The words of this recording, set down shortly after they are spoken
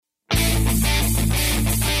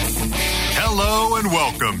Hello and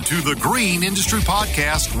welcome to the Green Industry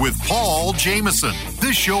Podcast with Paul Jameson.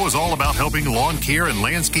 This show is all about helping lawn care and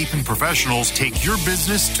landscaping professionals take your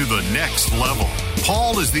business to the next level.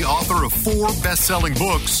 Paul is the author of 4 best-selling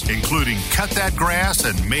books, including Cut That Grass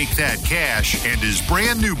and Make That Cash, and his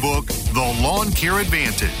brand new book, The Lawn Care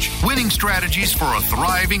Advantage, Winning Strategies for a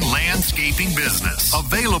Thriving Landscaping Business.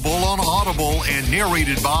 Available on Audible and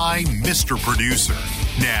narrated by Mr. Producer.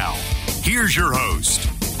 Now, here's your host,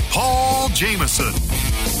 Paul Jameson.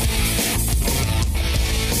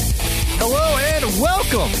 Hello and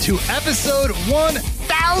welcome to episode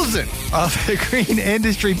 1000 of the Green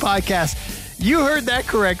Industry Podcast. You heard that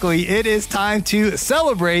correctly. It is time to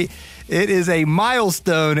celebrate. It is a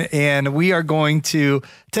milestone, and we are going to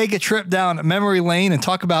take a trip down memory lane and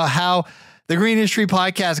talk about how the Green Industry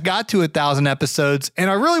Podcast got to 1,000 episodes. And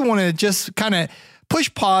I really want to just kind of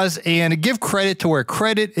push pause and give credit to where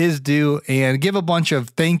credit is due and give a bunch of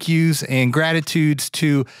thank yous and gratitudes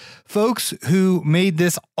to folks who made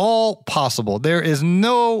this all possible. There is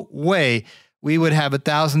no way we would have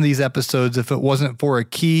 1,000 of these episodes if it wasn't for a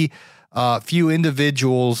key few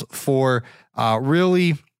individuals for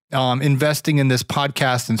really investing in this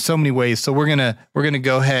podcast in so many ways. So we're gonna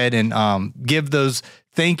go ahead and give those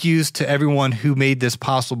thank yous to everyone who made this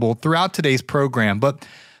possible throughout today's program. But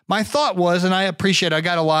my thought was, and I appreciate, I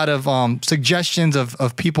got a lot of suggestions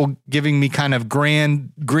of people giving me kind of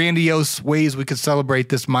grandiose ways we could celebrate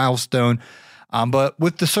this milestone. But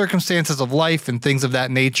with the circumstances of life and things of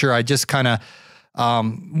that nature, I just kind of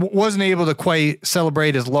wasn't able to quite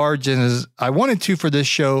celebrate as large as I wanted to for this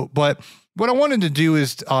show. But what I wanted to do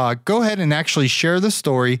is go ahead and actually share the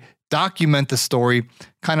story, document the story,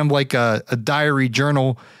 kind of like a diary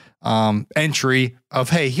journal entry of,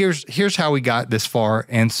 hey, here's how we got this far.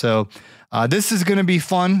 And so this is going to be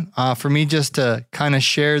fun for me just to kind of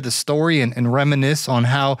share the story and reminisce on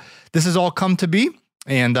how this has all come to be.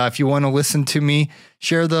 And if you want to listen to me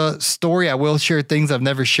share the story, I will share things I've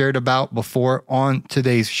never shared about before on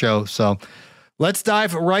today's show. So let's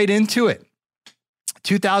dive right into it.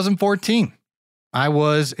 2014, I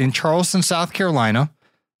was in Charleston, South Carolina.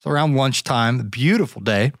 It's around lunchtime, a beautiful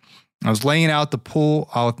day. I was laying out at the pool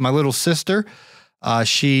with my little sister.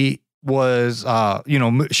 She was,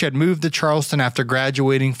 she had moved to Charleston after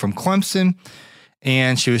graduating from Clemson,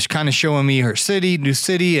 and she was kind of showing me her city, new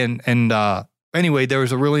city. And anyway, there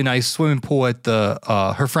was a really nice swimming pool at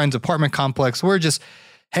her friend's apartment complex. We're just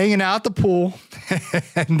hanging out at the pool,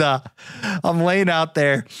 and I'm laying out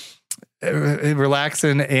there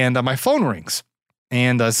relaxing, and my phone rings,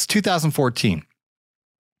 and it's 2014,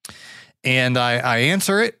 and I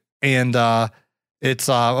answer it. And it's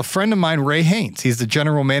a friend of mine, Ray Haynes. He's the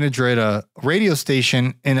general manager at a radio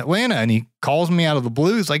station in Atlanta, and he calls me out of the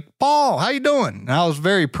blue. He's like, Paul, how you doing? And I was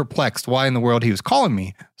very perplexed why in the world he was calling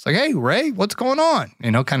me. It's like, hey, Ray, what's going on?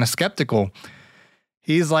 Kind of skeptical.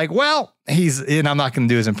 He's like, well, and I'm not going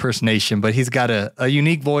to do his impersonation, but he's got a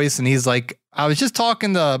unique voice. And he's like, I was just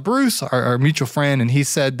talking to Bruce, our mutual friend, and he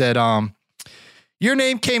said that your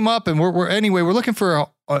name came up, and we're looking for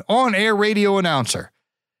an on-air radio announcer.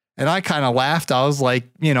 And I kind of laughed. I was like,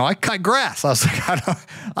 I cut grass. I was like,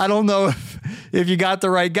 I don't know if you got the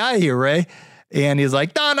right guy here, Ray. And he's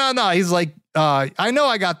like, no. He's like, I know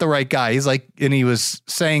I got the right guy. He's like, and he was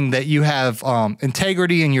saying that you have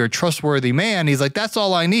integrity and you're a trustworthy man. He's like, that's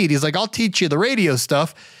all I need. He's like, I'll teach you the radio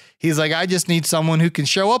stuff. He's like, I just need someone who can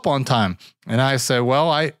show up on time. And I said,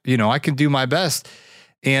 well, I can do my best.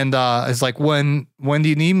 And it's like, when do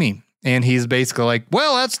you need me? And he's basically like,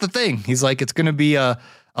 well, that's the thing. He's like, it's going to be a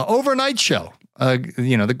overnight show,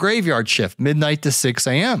 the graveyard shift, midnight to 6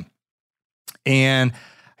 a.m. And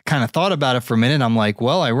I kind of thought about it for a minute. I'm like,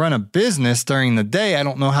 well, I run a business during the day. I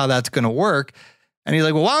don't know how that's going to work. And he's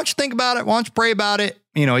like, well, why don't you think about it? Why don't you pray about it?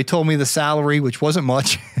 He told me the salary, which wasn't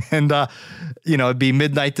much. And, it'd be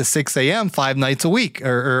midnight to 6 a.m., 5 nights a week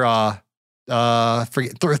forget,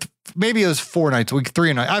 maybe it was 4 nights a week,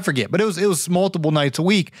 3 nights. I forget, but it was multiple nights a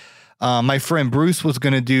week. My friend Bruce was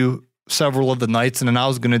going to do several of the nights, and then I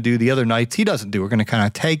was going to do the other nights he doesn't do. We're going to kind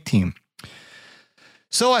of tag team.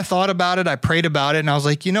 So I thought about it. I prayed about it, and I was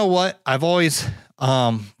like, you know what? I've always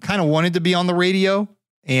kind of wanted to be on the radio,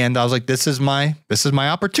 and I was like, this is my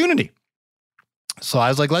opportunity. So I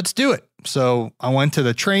was like, let's do it. So I went to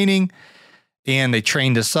the training, and they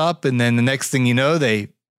trained us up, and then the next thing you know, they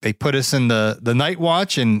put us in the night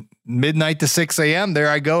watch, and midnight to 6 a.m., there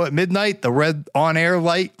I go at midnight, the red on-air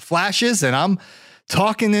light flashes, and I'm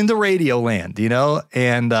talking into radio land,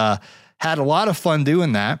 and had a lot of fun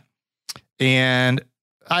doing that. And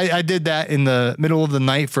I did that in the middle of the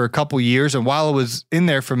night for a couple years. And while I was in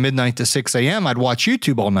there from midnight to 6 a.m., I'd watch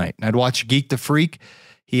YouTube all night. I'd watch Geek the Freak.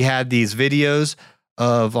 he had these videos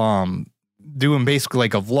of doing basically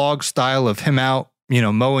like a vlog style of him out,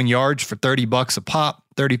 mowing yards for $30 a pop,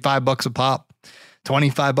 $35 a pop,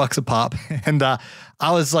 $25 a pop. And I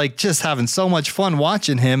was like just having so much fun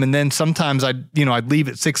watching him. And then sometimes I'd leave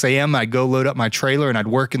at 6 a.m. I'd go load up my trailer and I'd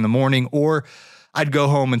work in the morning, or I'd go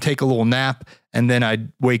home and take a little nap, and then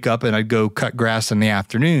I'd wake up and I'd go cut grass in the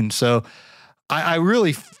afternoon. So I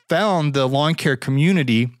really found the lawn care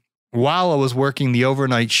community while I was working the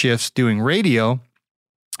overnight shifts doing radio.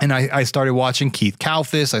 And I started watching Keith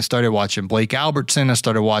Kalfas. I started watching Blake Albertson. I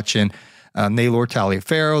started watching Naylor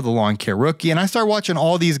Taliaferro, the lawn care rookie. And I started watching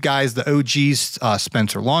all these guys, the OGs,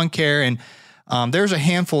 Spencer Lawn Care. And there's a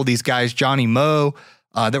handful of these guys, Johnny Moe,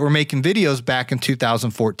 that were making videos back in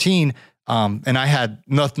 2014. And I had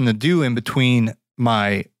nothing to do in between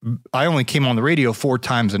I only came on the radio 4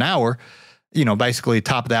 times an hour, basically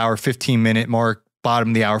top of the hour, 15-minute mark, bottom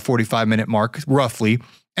of the hour, 45-minute mark, roughly.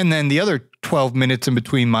 And then the other 12 minutes in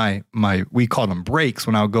between my we call them breaks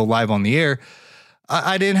when I would go live on the air,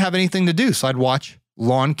 I didn't have anything to do. So I'd watch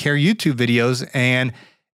lawn care YouTube videos, and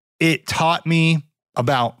it taught me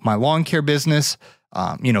about my lawn care business.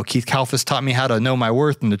 Keith Kalfas taught me how to know my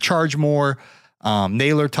worth and to charge more.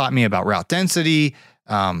 Naylor taught me about route density.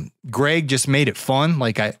 Greg just made it fun.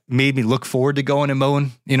 Like, made me look forward to going and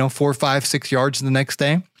mowing, 4, 5, 6 yards the next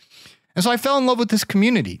day. And so I fell in love with this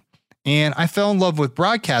community, and I fell in love with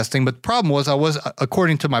broadcasting. But the problem was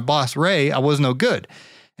according to my boss, Ray, I was no good.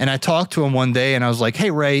 And I talked to him one day and I was like, hey,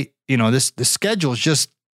 Ray, this schedule is just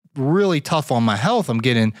really tough on my health. I'm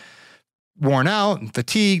getting worn out and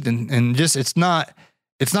fatigued, and just, it's not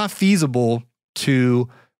feasible to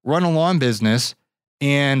run a lawn business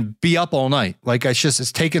and be up all night. Like,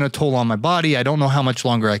 it's taking a toll on my body. I don't know how much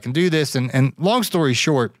longer I can do this. And long story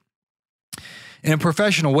short, in a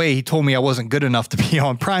professional way, he told me I wasn't good enough to be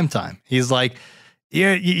on primetime. He's like,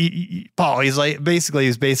 yeah, Paul, he's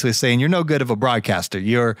basically saying, you're no good of a broadcaster.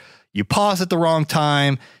 You pause at the wrong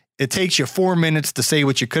time. It takes you 4 minutes to say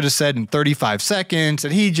what you could have said in 35 seconds.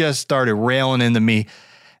 And he just started railing into me.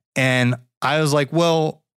 And I was like,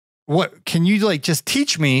 well, what can you just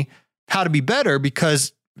teach me how to be better?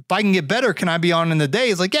 Because if I can get better, can I be on in the day?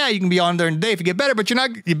 He's like, yeah, you can be on during the day if you get better, but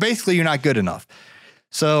you're not good enough.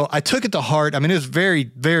 So I took it to heart. I mean, it was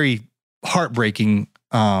very, very heartbreaking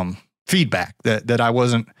feedback that I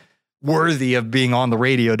wasn't worthy of being on the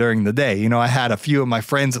radio during the day. I had a few of my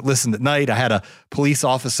friends that listened at night. I had a police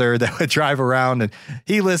officer that would drive around and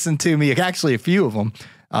he listened to me. Actually, a few of them,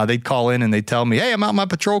 they'd call in and they'd tell me, hey, I'm out in my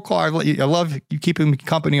patrol car. I love you keeping me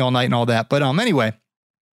company all night and all that. But anyway,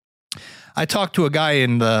 I talked to a guy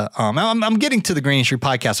in the, I'm getting to the Green Industry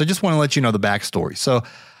podcast. I just want to let you know the backstory. So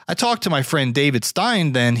I talked to my friend David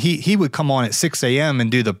Stein. Then he would come on at 6 a.m. and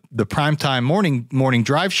do the primetime morning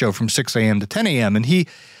drive show from 6 a.m. to 10 a.m. And he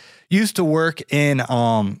used to work in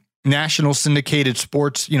national syndicated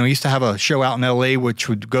sports. He used to have a show out in LA, which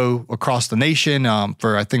would go across the nation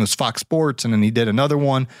for, I think it was Fox Sports. And then he did another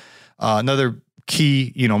one, another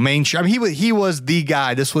key, main show. I mean, he was the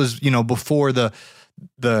guy. This was, before the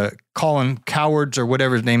Colin Cowards or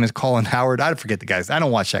whatever his name is, Colin Howard. I forget the guys. I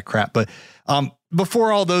don't watch that crap, but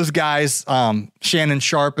before all those guys, Shannon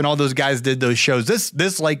Sharp and all those guys did those shows, this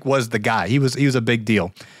was the guy. He was a big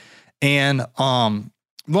deal. And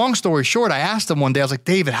long story short, I asked him one day, I was like,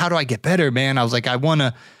 David, how do I get better, man? I was like, I want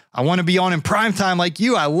to be on in primetime like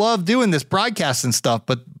you. I love doing this broadcast and stuff,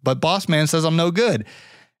 but boss man says I'm no good.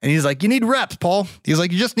 And he's like, you need reps, Paul. He's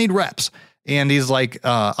like, you just need reps. And he's like,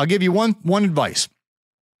 I'll give you one advice.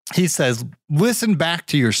 He says, listen back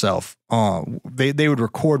to yourself. They would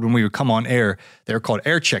record when we would come on air. They were called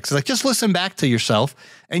air checks. It's like, just listen back to yourself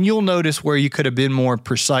and you'll notice where you could have been more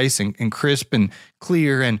precise and crisp and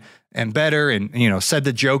clear and better. And, said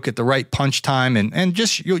the joke at the right punch time and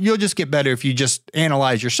just, you'll just get better if you just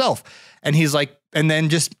analyze yourself. And he's like, and then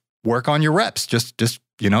just work on your reps. Just,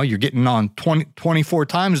 you're getting on 24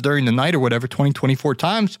 times during the night or whatever, 24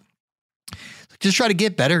 times. Just try to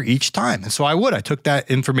get better each time. And so I took that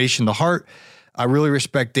information to heart. I really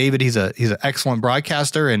respect David. He's an excellent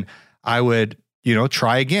broadcaster. And I would,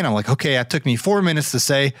 try again. I'm like, okay, it took me 4 minutes to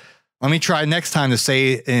say, let me try next time to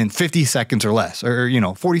say it in 50 seconds or less,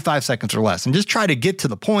 or, 45 seconds or less, and just try to get to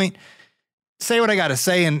the point, say what I got to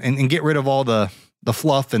say and get rid of all the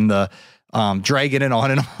fluff and the dragging it on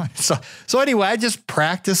and on. So anyway, I just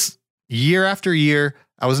practiced year after year.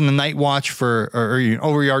 I was in the night watch for or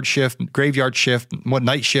overyard shift, graveyard shift,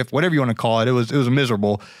 night shift, whatever you want to call it. It was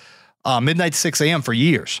miserable. Midnight 6 a.m. for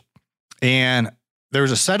years. And there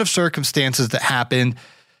was a set of circumstances that happened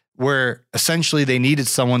where essentially they needed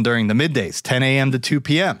someone during the middays, 10 a.m. to 2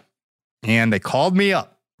 p.m. And they called me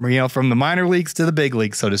up from the minor leagues to the big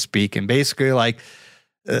leagues, so to speak. And basically like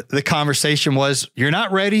the conversation was, you're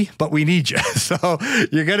not ready, but we need you. So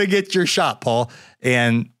you're going to get your shot, Paul.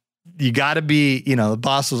 And you got to be, the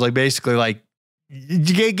boss was like, basically like,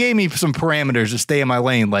 you gave me some parameters to stay in my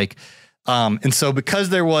lane. Like, and so because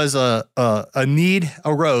there was a need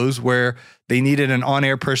arose where they needed an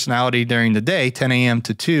on-air personality during the day, 10 a.m.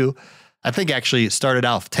 to 2, I think actually it started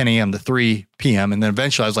out 10 a.m. to 3 p.m. And then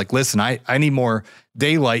eventually I was like, listen, I need more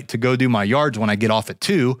daylight to go do my yards when I get off at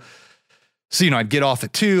 2. So, I'd get off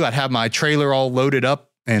at 2, I'd have my trailer all loaded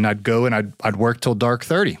up and I'd go and I'd work till dark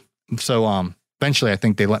 30. So, eventually I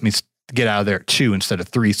think they let me get out of there at 2 instead of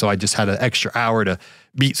 3. So I just had an extra hour to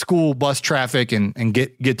beat school bus traffic and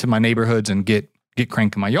get to my neighborhoods and get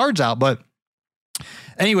cranking my yards out. But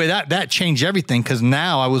anyway, that changed everything, because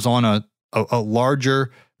now I was on a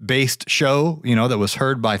larger based show, that was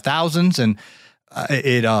heard by thousands, and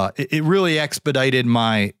it really expedited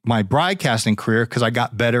my broadcasting career because I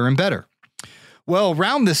got better and better. Well,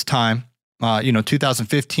 around this time,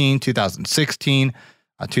 2015, 2016,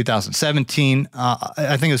 2017,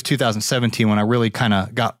 I think it was 2017 when I really kind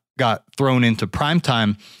of got thrown into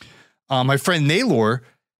primetime. My friend Naylor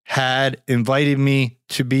had invited me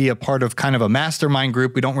to be a part of kind of a mastermind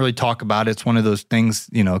group. We don't really talk about it. It's one of those things,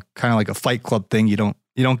 kind of like a Fight Club thing. You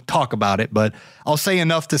don't talk about it, but I'll say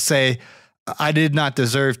enough to say I did not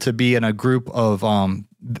deserve to be in a group of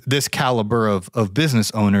this caliber of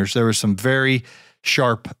business owners. There were some very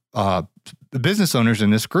sharp business owners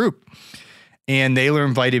in this group. And Naylor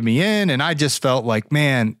invited me in, and I just felt like,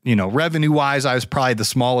 man, revenue-wise, I was probably the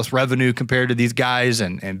smallest revenue compared to these guys,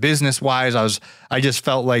 and business-wise, I just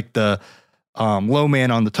felt like the low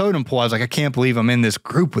man on the totem pole. I was like, I can't believe I'm in this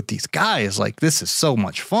group with these guys. Like, this is so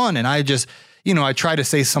much fun. And I just, I try to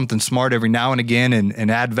say something smart every now and again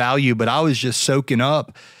and add value, but I was just soaking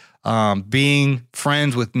up being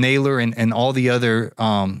friends with Naylor and all the other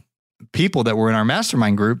people that were in our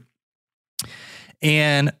mastermind group.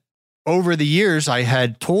 And over the years, I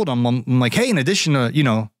had told them, I'm like, hey, in addition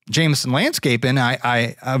to, Jameson Landscaping,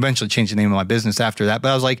 I eventually changed the name of my business after that. But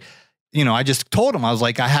I was like, I just told them, I was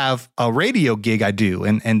like, I have a radio gig I do.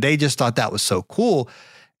 And they just thought that was so cool.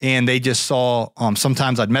 And they just saw,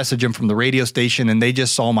 sometimes I'd message them from the radio station, and they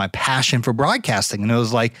just saw my passion for broadcasting. And it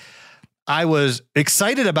was like, I was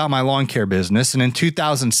excited about my lawn care business. And in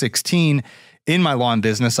 2016, in my lawn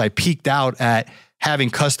business, I peaked out at having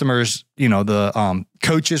customers, the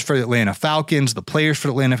coaches for the Atlanta Falcons, the players for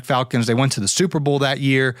the Atlanta Falcons. They went to the Super Bowl that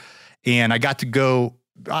year, and I got to go.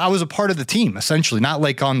 I was a part of the team, essentially, not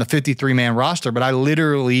like on the 53-man roster, but I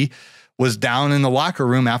literally was down in the locker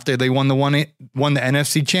room after they won the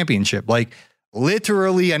NFC championship. Like,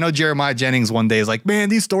 literally, I know Jeremiah Jennings one day is like, man,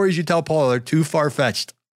 these stories you tell Paul are too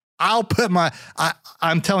far-fetched. I'll put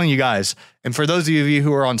I'm telling you guys, and for those of you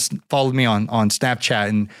who are followed me on Snapchat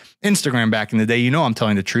and Instagram back in the day, I'm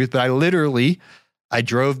telling the truth, but I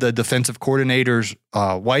drove the defensive coordinator's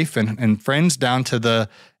wife and friends down to the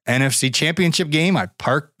NFC championship game. I'd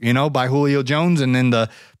park, by Julio Jones and then the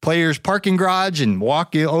players' parking garage and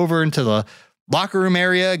walk over into the locker room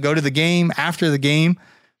area, go to the game. After the game,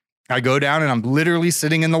 I go down and I'm literally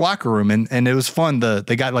sitting in the locker room, and it was fun.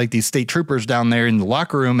 They got like these state troopers down there in the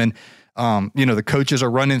locker room, and the coaches are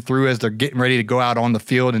running through as they're getting ready to go out on the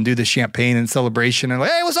field and do the champagne and celebration. And like,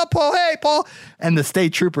 hey, what's up, Paul? Hey, Paul. And the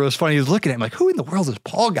state trooper was funny. He was looking at me like, who in the world is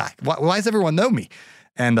Paul guy? Why does everyone know me?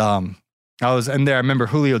 And I was in there. I remember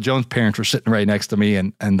Julio Jones' parents were sitting right next to me,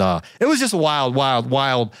 and it was just wild.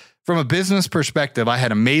 From a business perspective, I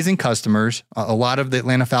had amazing customers, a lot of the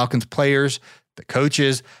Atlanta Falcons players, the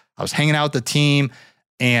coaches. I was hanging out with the team,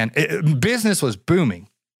 and business was booming.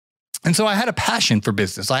 And so I had a passion for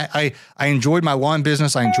business. I enjoyed my lawn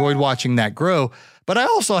business. I enjoyed watching that grow, but I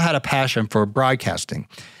also had a passion for broadcasting.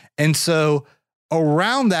 And so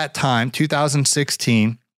around that time,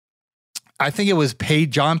 2016, I think it was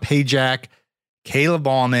John Pajak, Caleb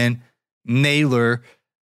Ballman, Naylor.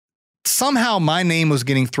 Somehow my name was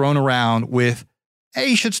getting thrown around with, hey,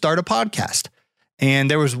 you should start a podcast. And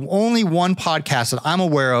there was only one podcast that I'm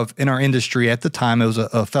aware of in our industry at the time. It was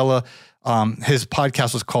a fella, his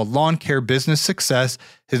podcast was called Lawn Care Business Success.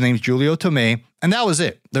 His name's Julio Tomei. And that was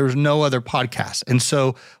it. There was no other podcast. And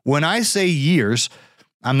so when I say years,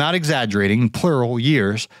 I'm not exaggerating, plural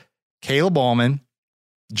years, Caleb Ballman,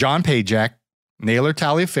 John Pajak, Naylor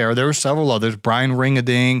Taliaferro, there were several others, Brian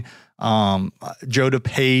Ringading, Joe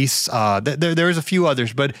DePace. There was a few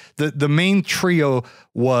others, but the main trio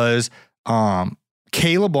was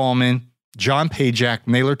Caleb Ballman, John Pajak,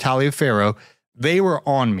 Naylor Taliaferro. They were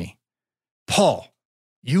on me. Paul,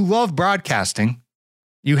 you love broadcasting.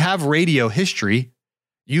 You have radio history.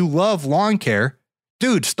 You love lawn care.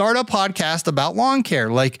 dude, start a podcast about lawn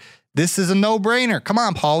care. Like, this is a no-brainer. Come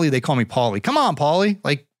on, Paulie. They call me Paulie. Come on, Paulie.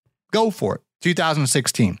 Like, go for it.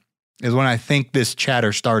 2016 is when I think this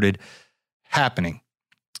chatter started happening.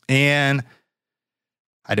 And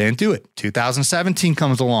I didn't do it. 2017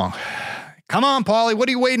 comes along. Come on, Paulie. What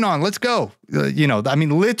are you waiting on? Let's go.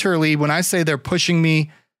 Literally, when I say they're pushing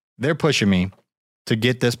me to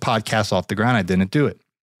get this podcast off the ground. I didn't do it.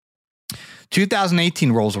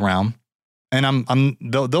 2018 rolls around, and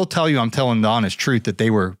they'll tell you I'm telling the honest truth that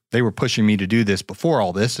they were pushing me to do this before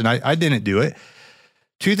all this, and I didn't do it.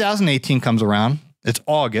 2018 comes around. It's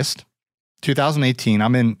August 2018.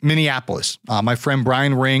 I'm in Minneapolis. My friend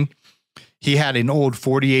Brian Ring, he had an old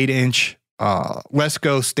 48-inch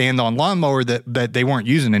Lesco stand-on lawnmower that they weren't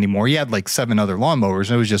using anymore. He had like 7 other lawnmowers,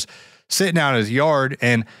 and it was just sitting out in his yard.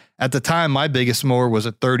 And at the time, my biggest mower was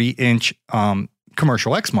a 30-inch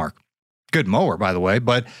commercial Exmark. Good mower, by the way.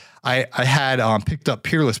 But I had picked up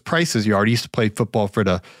Peerless Price's yard. He used to play football for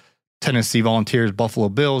the Tennessee Volunteers, Buffalo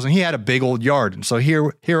Bills, and he had a big old yard. And so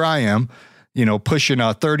here I am, pushing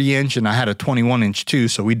a 30-inch, and I had a 21-inch too.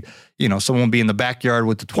 So we'd, someone would be in the backyard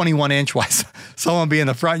with the 21-inch, while someone would be in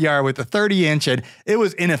the front yard with the 30-inch, and it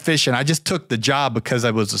was inefficient. I just took the job because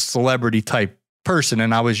I was a celebrity type person,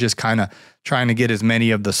 and I was just kind of trying to get as many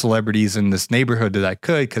of the celebrities in this neighborhood that I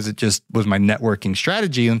could, because it just was my networking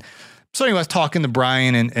strategy. And so anyway, I was talking to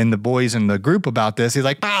Brian and the boys in the group about this. He's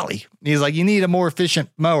like, Paulie, he's like, you need a more efficient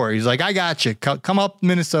mower. He's like, I got you. Come up to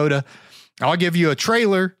Minnesota. I'll give you a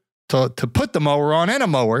trailer to put the mower on and a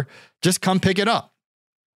mower. Just come pick it up.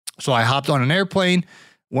 So I hopped on an airplane,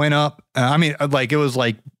 went up. It was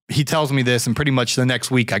like, he tells me this, and pretty much the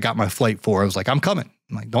next week I got my flight for. I was like, I'm coming.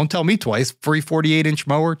 I'm like, don't tell me twice. Free 48-inch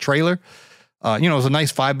mower trailer. It was a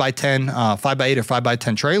nice 5x10, 5x8 or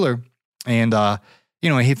 5x10 trailer. And,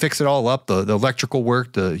 he fixed it all up. The electrical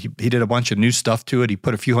worked. He did a bunch of new stuff to it. He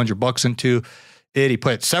put a few $100 into it. He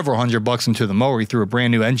put several $100 into the mower. He threw a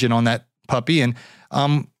brand new engine on that puppy. And,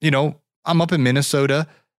 I'm up in Minnesota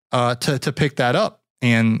to pick that up.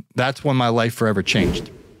 And that's when my life forever changed.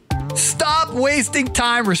 Stop wasting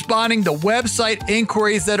time responding to website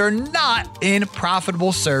inquiries that are not in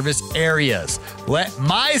profitable service areas. Let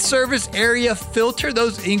My Service Area filter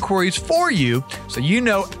those inquiries for you, so you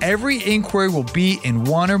know every inquiry will be in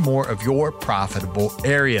one or more of your profitable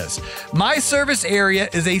areas. My Service Area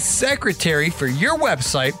is a secretary for your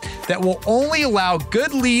website that will only allow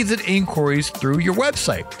good leads and inquiries through your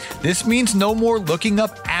website. This means no more looking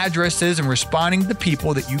up addresses and responding to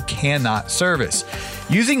people that you cannot service.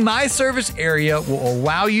 Using My Service Area will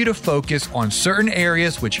allow you to focus on certain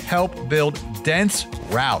areas which help build dense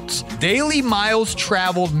routes. Daily miles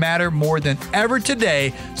traveled matter more than ever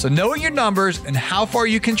today, so knowing your numbers and how far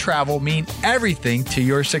you can travel mean everything to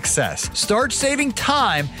your success. Start saving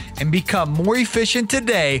time and become more efficient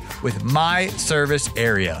today with My Service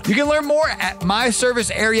Area. You can learn more at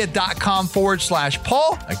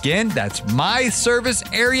myservicearea.com/Paul. Again, that's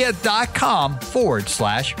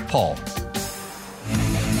myservicearea.com/Paul.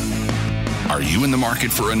 Are you in the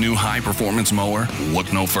market for a new high-performance mower?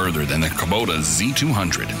 Look no further than the Kubota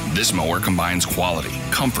Z200. This mower combines quality,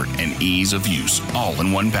 comfort, and ease of use, all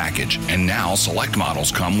in one package. And now select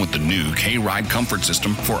models come with the new K-Ride comfort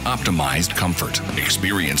system for optimized comfort.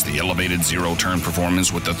 Experience the elevated zero-turn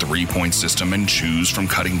performance with the 3-point system and choose from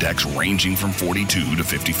cutting decks ranging from 42 to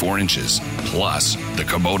 54 inches. Plus, the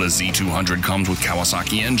Kubota Z200 comes with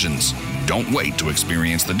Kawasaki engines. Don't wait to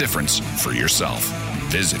experience the difference for yourself.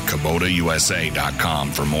 Visit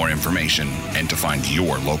KubotaUSA.com for more information and to find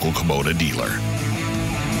your local Kubota dealer.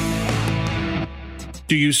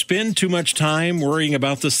 Do you spend too much time worrying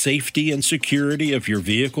about the safety and security of your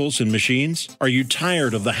vehicles and machines? Are you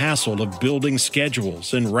tired of the hassle of building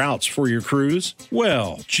schedules and routes for your crews?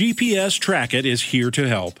 Well, GPS Trackit is here to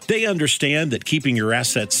help. They understand that keeping your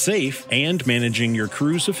assets safe and managing your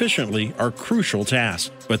crews efficiently are crucial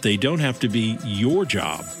tasks, but they don't have to be your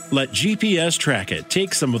job. Let GPS Trackit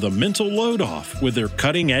take some of the mental load off with their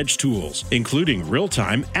cutting-edge tools, including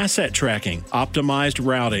real-time asset tracking, optimized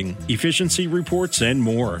routing, efficiency reports, and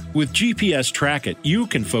more. With GPS Trackit, you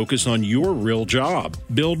can focus on your real job,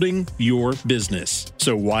 building your business.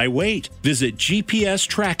 So why wait? Visit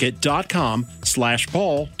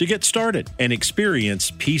gpstrackit.com/Paul to get started and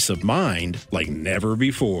experience peace of mind like never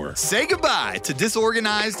before. Say goodbye to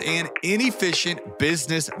disorganized and inefficient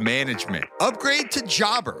business management. Upgrade to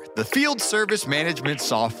Jobber, the field service management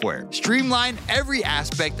software. Streamline every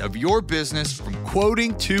aspect of your business from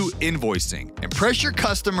quoting to invoicing. And impress your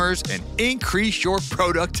customers, and increase your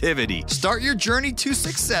productivity. Start your journey to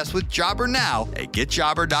success with Jobber now at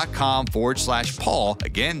getjobber.com/Paul.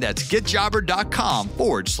 Again, that's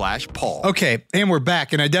getjobber.com/Paul. Okay, and we're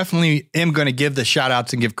back, and I definitely am going to give the shout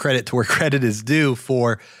outs and give credit to where credit is due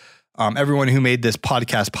for everyone who made this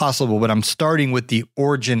podcast possible. But I'm starting with the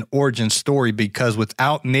origin story, because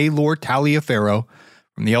without Naylor Taliaferro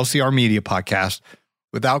from the LCR Media podcast,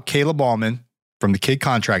 without Caleb Allman from the Kid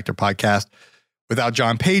Contractor podcast, without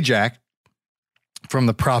John Pajak from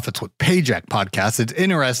the Profits with Pajak podcast, it's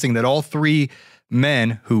interesting that all three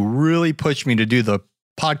men who really pushed me to do the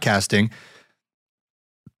podcasting,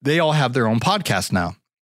 they all have their own podcast now.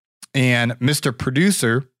 And Mr.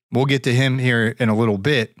 Producer, we'll get to him here in a little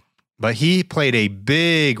bit, but he played a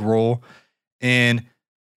big role in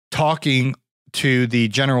talking to the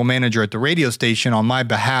general manager at the radio station on my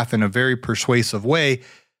behalf in a very persuasive way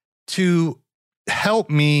to help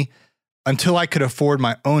me until I could afford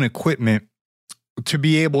my own equipment to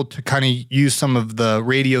be able to kind of use some of the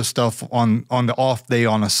radio stuff on the off day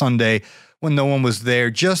on a Sunday when no one was there,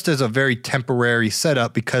 just as a very temporary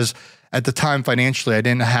setup, because at the time financially I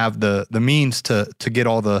didn't have the means to get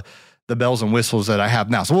all the bells and whistles that I have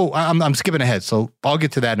now. So I'm skipping ahead. So I'll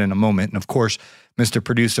get to that in a moment. And of course, Mr.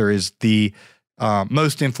 Producer is the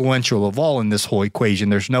most influential of all in this whole equation.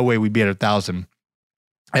 There's no way we'd be at 1,000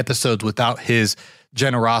 episodes without his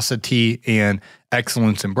generosity and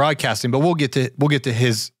excellence in broadcasting. But we'll get to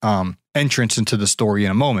his entrance into the story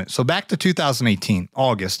in a moment. So back to 2018,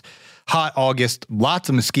 August, hot August, lots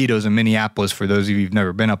of mosquitoes in Minneapolis. For those of you who've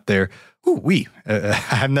never been up there,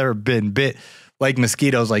 I've never been bit like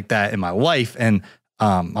mosquitoes like that in my life. And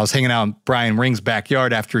I was hanging out in Brian Ring's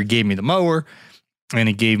backyard after he gave me the mower. And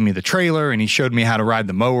he gave me the trailer and he showed me how to ride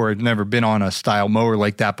the mower. I'd never been on a style mower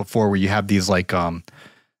like that before, where you have these like,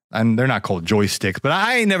 and they're not called joysticks, but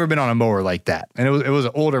I ain't never been on a mower like that. And it was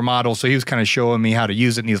an older model. So he was kind of showing me how to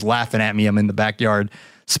use it, and he's laughing at me. I'm in the backyard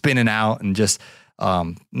spinning out, and just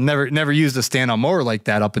never used a stand on mower like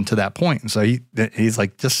that up until that point. And so he's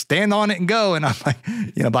like, just stand on it and go. And I'm like,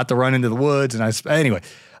 about to run into the woods. And anyway,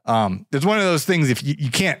 it's one of those things. If you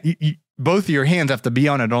can't, both of your hands have to be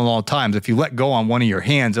on it at all times. If you let go on one of your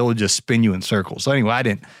hands, it will just spin you in circles. So anyway, I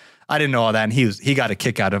didn't know all that. And he got a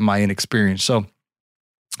kick out of my inexperience. So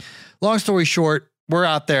long story short, we're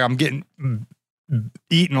out there. I'm getting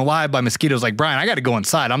eaten alive by mosquitoes. Like, Brian, I got to go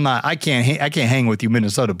inside. I can't hang with you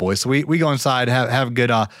Minnesota boys. So we go inside, have a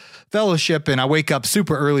good fellowship. And I wake up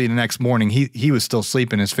super early the next morning. He was still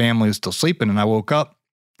sleeping. His family was still sleeping. And I woke up.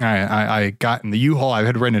 I got in the U-Haul. I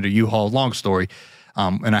had rented a U-Haul, long story.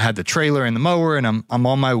 And I had the trailer and the mower, and I'm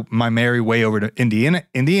on my merry way over to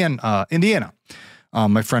Indiana.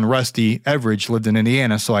 My friend Rusty Everidge lived in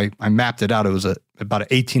Indiana, so I mapped it out. It was about an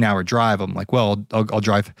 18-hour drive. I'm like, well, I'll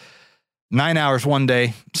drive 9 hours one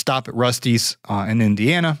day, stop at Rusty's in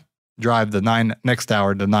Indiana, drive the 9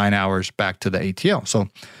 hours back to the ATL. So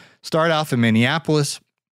start off in Minneapolis,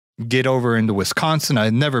 get over into Wisconsin. I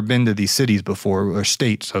had never been to these cities before, or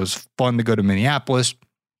states, so it was fun to go to Minneapolis.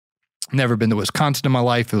 Never been to Wisconsin in my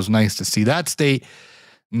life. It was nice to see that state.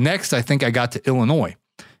 Next, I think I got to Illinois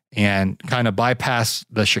and kind of bypassed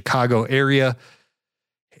the Chicago area.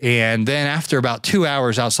 And then after about 2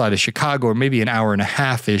 hours outside of Chicago, or maybe an hour and a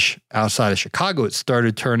half-ish outside of Chicago, it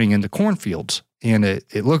started turning into cornfields. And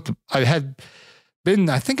it looked, I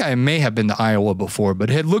think I may have been to Iowa before, but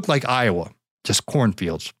it had looked like Iowa, just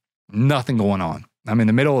cornfields, nothing going on. I'm in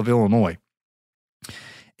the middle of Illinois.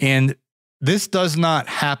 And this does not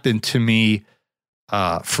happen to me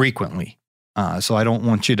frequently. So I don't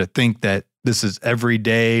want you to think that this is every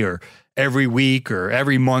day or every week or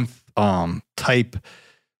every month type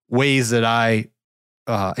ways that I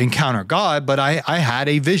encounter God. But I had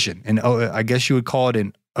a vision, and I guess you would call it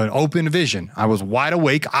an open vision. I was wide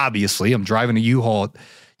awake, obviously. I'm driving a U-Haul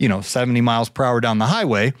at 70 miles per hour down the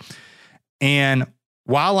highway. And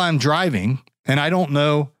while I'm driving, and I don't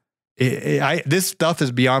know, this stuff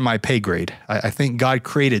is beyond my pay grade. I think God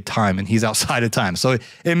created time, and he's outside of time. So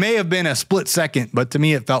it may have been a split second, but to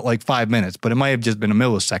me it felt like 5 minutes, but it might have just been a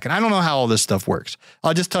millisecond. I don't know how all this stuff works.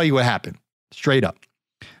 I'll just tell you what happened straight up.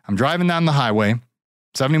 I'm driving down the highway,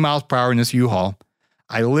 70 miles per hour in this U-Haul.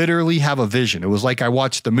 I literally have a vision. It was like I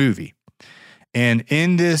watched the movie. And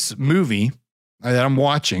in this movie that I'm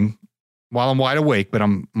watching while I'm wide awake, but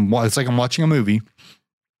it's like I'm watching a movie,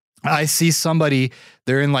 I see somebody,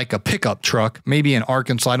 they're in like a pickup truck, maybe in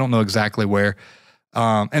Arkansas, I don't know exactly where,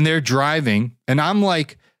 and they're driving, and I'm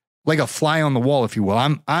like a fly on the wall, if you will.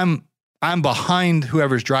 I'm behind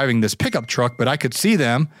whoever's driving this pickup truck, but I could see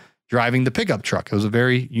them driving the pickup truck. It was a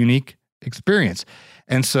very unique experience.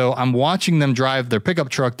 And so I'm watching them drive their pickup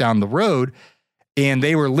truck down the road, and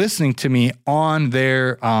they were listening to me on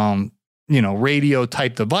their, radio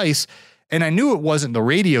type device. And I knew it wasn't the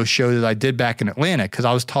radio show that I did back in Atlanta because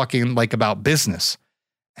I was talking like about business.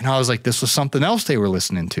 And I was like, this was something else they were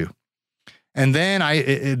listening to. And then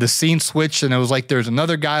the scene switched, and it was like there's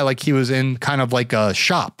another guy, like he was in kind of like a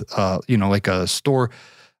shop, like a store,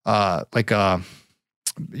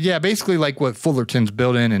 basically like what Fullerton's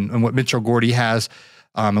building and what Mitchell Gordy has,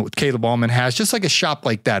 what Caleb Allman has, just like a shop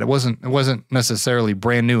like that. It wasn't necessarily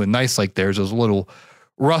brand new and nice like theirs. It was a little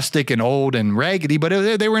rustic and old and raggedy,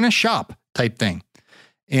 but they were in a shop type thing.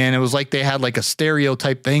 And it was like they had like a stereo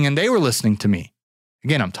type thing, and they were listening to me.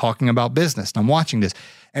 Again, I'm talking about business, and I'm watching this.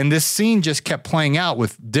 And this scene just kept playing out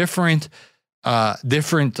with different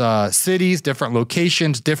cities, different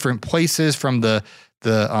locations, different places, from the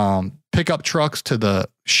pickup trucks to the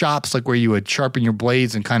shops, like where you would sharpen your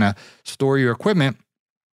blades and kind of store your equipment.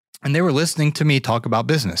 And they were listening to me talk about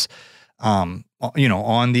business, on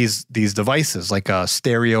these devices, like a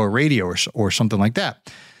stereo or radio or something like that.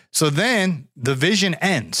 So then the vision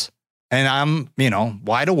ends. And I'm,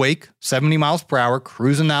 wide awake, 70 miles per hour,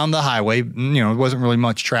 cruising down the highway. It wasn't really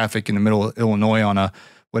much traffic in the middle of Illinois on a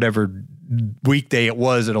whatever weekday it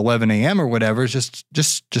was at 11 a.m. or whatever. It's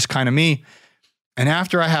just kind of me. And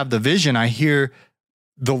after I have the vision, I hear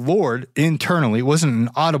the Lord internally. It wasn't an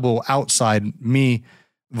audible outside me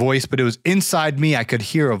voice, but it was inside me. I could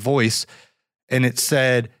hear a voice, and it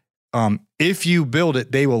said, if you build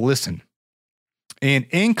it, they will listen. And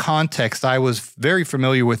in context, I was very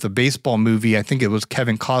familiar with a baseball movie. I think it was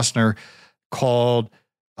Kevin Costner, called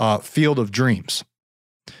Field of Dreams.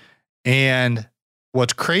 And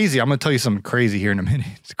what's crazy, I'm going to tell you something crazy here in a minute.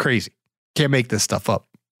 It's crazy. Can't make this stuff up.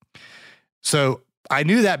 So I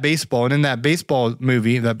knew that baseball, and in that baseball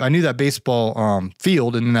movie, I knew that baseball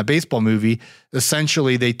field, and in that baseball movie,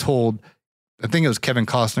 essentially they told, I think it was Kevin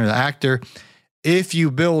Costner, the actor, if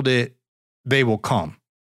you build it, they will come.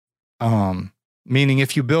 Meaning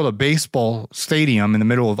if you build a baseball stadium in the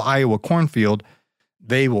middle of Iowa cornfield,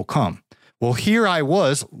 they will come. Well, here I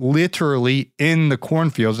was literally in the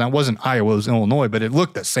cornfields. Now, it wasn't Iowa, it was Illinois, but it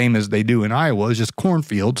looked the same as they do in Iowa. It was just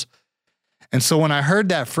cornfields. And so when I heard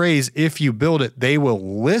that phrase, if you build it, they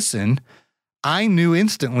will listen, I knew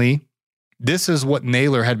instantly this is what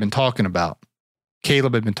Naylor had been talking about.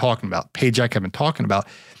 Caleb had been talking about. Pajak had been talking about.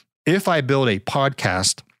 If I build a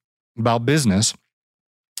podcast about business,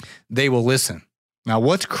 they will listen. Now,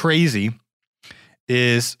 what's crazy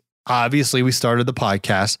is obviously we started the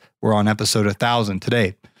podcast. We're on episode 1000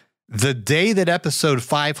 today. The day that episode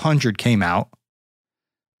 500 came out,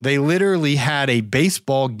 they literally had a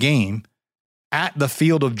baseball game at the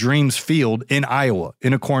Field of Dreams field in Iowa,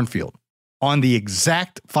 in a cornfield, on the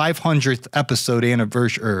exact 500th episode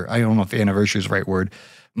anniversary, or I don't know if anniversary is the right word,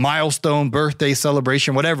 milestone, birthday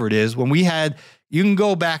celebration, whatever it is. When we had, you can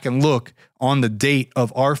go back and look on the date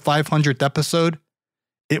of our 500th episode.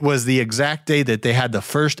 It was the exact day that they had the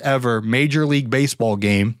first ever Major League Baseball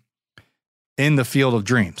game in the Field of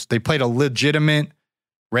Dreams. They played a legitimate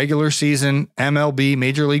regular season MLB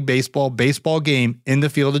Major League baseball game in the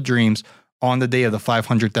Field of Dreams on the day of the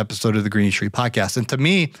 500th episode of the Green Industry Podcast. And to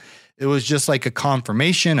me, it was just like a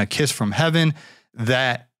confirmation, a kiss from heaven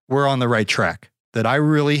that we're on the right track, that I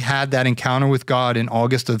really had that encounter with God in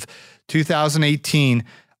August of 2018.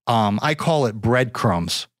 I call it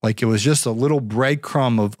breadcrumbs. Like it was just a little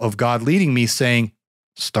breadcrumb of God leading me saying,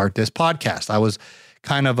 start this podcast. I was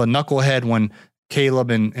kind of a knucklehead when Caleb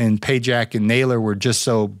and Pajak and Naylor were just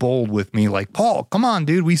so bold with me. Like, Paul, come on,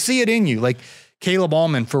 dude. We see it in you. Like Caleb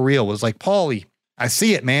Allman for real was like, Paulie, I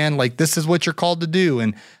see it, man. Like this is what you're called to do.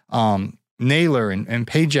 And Naylor and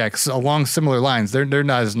Pajak along similar lines. They're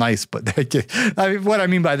not as nice, but what I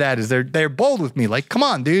mean by that is they're bold with me. Like, come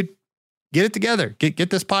on, dude. Get it together. Get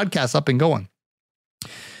this podcast up and going.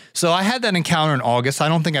 So I had that encounter in August. I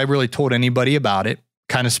don't think I really told anybody about it.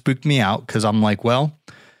 Kind of spooked me out because I'm like, well,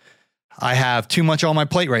 I have too much on my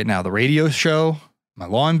plate right now. The radio show, my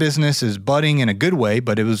lawn business is budding in a good way,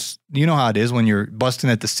 but it was, you know how it is when you're busting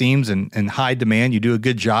at the seams and high demand, you do a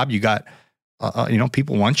good job. You got,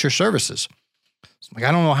 people want your services. So I'm like,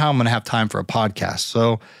 I don't know how I'm going to have time for a podcast.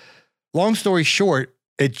 So long story short,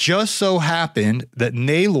 it just so happened that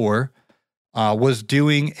Naylor was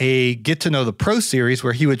doing a Get to Know the Pro series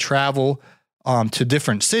where he would travel to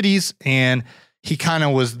different cities, and he kind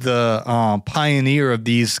of was the pioneer of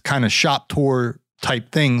these kind of shop tour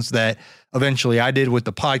type things that eventually I did with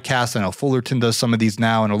the podcast. I know Fullerton does some of these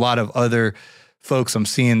now, and a lot of other folks, I'm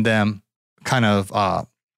seeing them kind of, I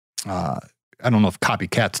don't know if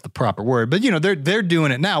copycat's the proper word, but they're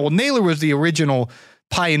doing it now. Well, Naylor was the original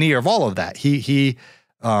pioneer of all of that. He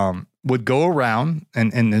would go around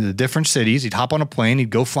and in the different cities. He'd hop on a plane, he'd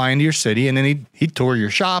go fly into your city, and then he'd tour your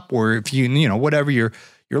shop, or if whatever your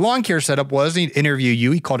lawn care setup was, he'd interview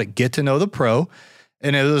you. He called it Get to Know the Pro.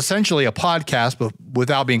 And it was essentially a podcast, but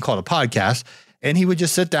without being called a podcast. And he would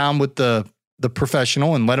just sit down with the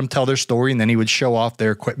professional and let them tell their story. And then he would show off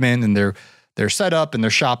their equipment and their setup and their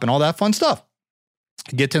shop and all that fun stuff.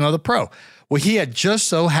 Get to Know the Pro. Well, he had just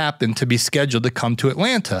so happened to be scheduled to come to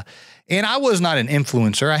Atlanta. And I was not an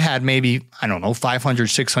influencer. I had maybe, 500,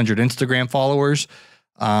 600 Instagram followers.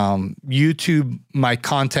 YouTube, my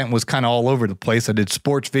content was kind of all over the place. I did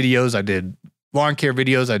sports videos. I did lawn care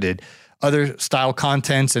videos. I did other style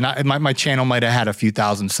contents. And my channel might have had a few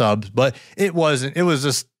thousand subs, but it wasn't. It was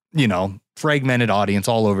just, fragmented audience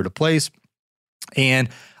all over the place. And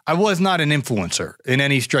I was not an influencer in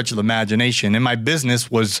any stretch of the imagination. And my business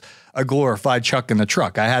was a glorified chuck in the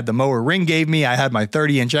truck. I had the mower Ring gave me. I had my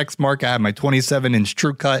 30-inch Exmark. I had my 27-inch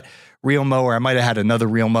True Cut reel mower. I might have had another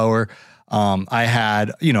reel mower. I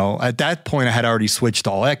had, at that point, I had already switched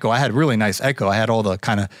to all Echo. I had really nice Echo. I had all the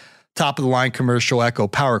kind of top of the line commercial Echo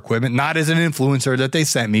power equipment, not as an influencer that they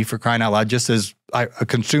sent me, for crying out loud, just as a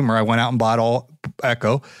consumer. I went out and bought all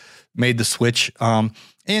Echo, made the switch. And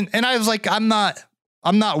I was like, I'm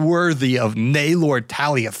not worthy of Naylor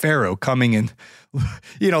Taliaferro coming and,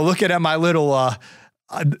 looking at my little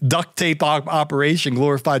duct tape operation,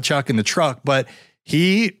 glorified chuck in the truck. But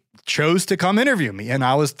he chose to come interview me, and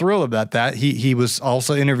I was thrilled about that. He was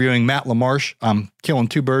also interviewing Matt LaMarche, killing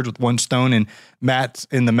two birds with one stone, and Matt's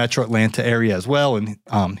in the Metro Atlanta area as well, and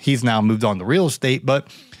he's now moved on to real estate. But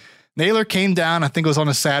Naylor came down, I think it was on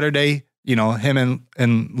a Saturday, him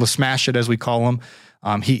and La Smash It, as we call him.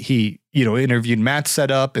 He interviewed Matt's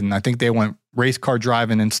setup, and I think they went race car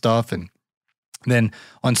driving and stuff. And then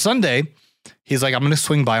on Sunday, he's like, I'm going to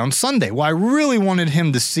swing by on Sunday. Well, I really wanted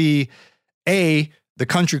him to see the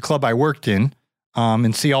country club I worked in,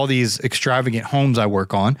 and see all these extravagant homes I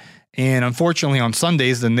work on. And unfortunately, on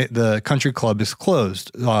Sundays, the country club is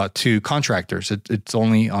closed to contractors. It's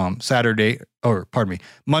only Monday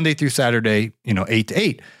through Saturday, 8 to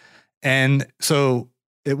 8. And so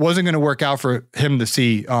it wasn't going to work out for him to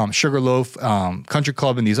see Sugarloaf Country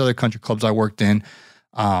Club and these other country clubs I worked in.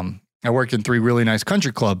 I worked in 3 really nice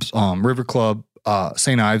country clubs, River Club,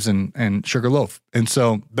 St. Ives, and Sugarloaf. And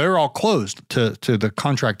so they're all closed to the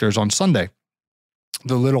contractors on Sunday.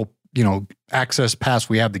 The little, access pass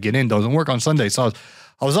we have to get in doesn't work on Sunday. So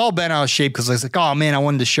I was all bent out of shape because I was like, oh man, I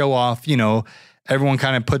wanted to show off, everyone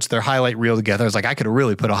kind of puts their highlight reel together. I was like, I could have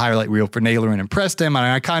really put a highlight reel for Naylor and impressed him. And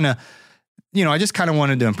I kind of, I just kind of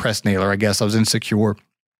wanted to impress Naylor. I guess I was insecure.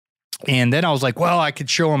 And then I was like, well, I could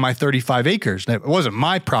show him my 35 acres. It wasn't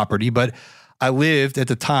my property, but I lived at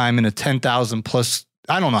the time in a 10,000 plus,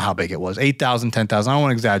 I don't know how big it was, 8,000, 10,000. I don't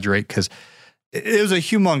want to exaggerate because it was a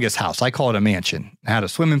humongous house. I call it a mansion. It had a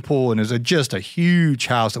swimming pool, and it was just a huge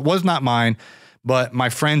house. It was not mine, but my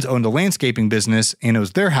friends owned a landscaping business, and it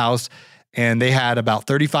was their house. And they had about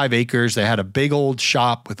 35 acres. They had a big old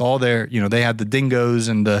shop with all their, they had the dingoes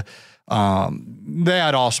and they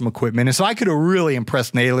had awesome equipment. And so I could have really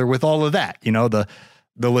impressed Naylor with all of that,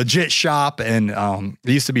 the legit shop. And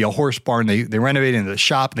there used to be a horse barn. They renovated into the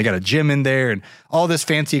shop, and they got a gym in there and all this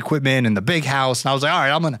fancy equipment and the big house. And I was like, all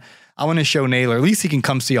right, I want to show Naylor, at least he can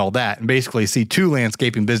come see all that and basically see 2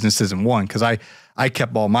 landscaping businesses in one. Cause I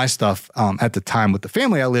kept all my stuff at the time with the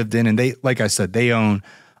family I lived in. And they, like I said, they own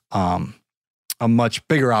a much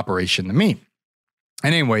bigger operation than me.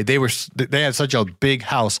 And anyway, they had such a big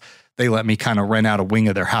house. They let me kind of rent out a wing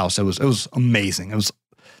of their house. It was amazing. It was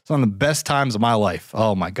one of the best times of my life.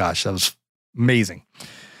 Oh my gosh, that was amazing.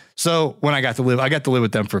 So when I got to live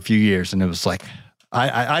with them for a few years, and it was like,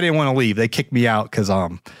 I didn't want to leave. They kicked me out because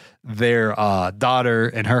their daughter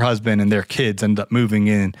and her husband and their kids ended up moving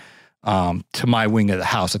in to my wing of the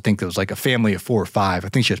house. I think there was like a family of 4 or 5. I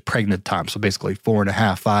think she was pregnant at the time. So basically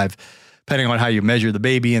 4.5, 5, depending on how you measure the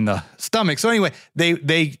baby in the stomach. So anyway,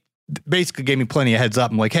 they basically gave me plenty of heads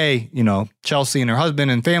up. I'm like, hey, Chelsea and her husband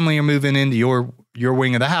and family are moving into your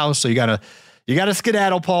wing of the house. So you gotta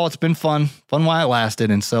skedaddle, Paul. It's been fun while it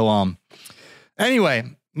lasted. And so, anyway,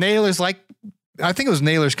 Naylor's like, I think it was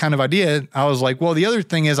Naylor's kind of idea. I was like, well, the other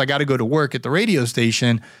thing is I got to go to work at the radio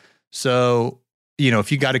station. So,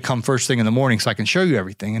 if you got to come first thing in the morning so I can show you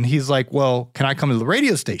everything. And he's like, well, can I come to the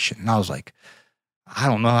radio station? And I was like, I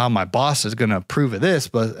don't know how my boss is going to approve of this.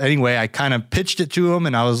 But anyway, I kind of pitched it to him,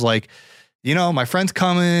 and I was like, my friend's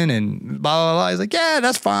coming and blah, blah, blah. He's like, yeah,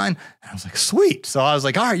 that's fine. And I was like, sweet. So I was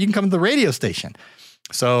like, all right, you can come to the radio station.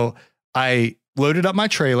 So I loaded up my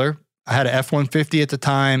trailer. I had an F-150 at the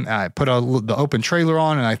time. I put the open trailer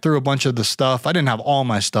on, and I threw a bunch of the stuff. I didn't have all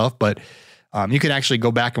my stuff, but You can actually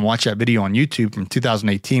go back and watch that video on YouTube from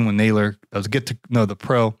 2018 when Naylor was Get to Know the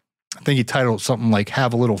Pro. I think he titled it something like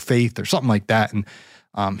Have a Little Faith or something like that. And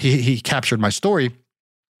he captured my story.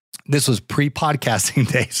 This was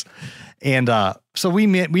pre-podcasting days. And so we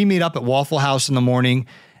meet up at Waffle House in the morning,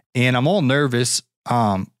 and I'm all nervous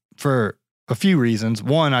for a few reasons.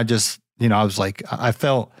 One, I just, I was like, I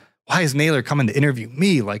felt, why is Naylor coming to interview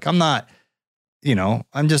me? Like, I'm not,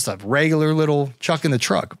 I'm just a regular little chuck in the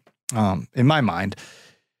truck in my mind.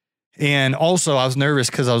 And also I was nervous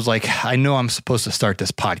because I was like, I know I'm supposed to start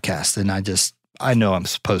this podcast, and I know I'm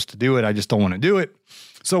supposed to do it. I just don't want to do it.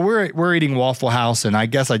 So we're eating Waffle House, and I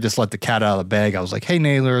guess I just let the cat out of the bag. I was like, hey,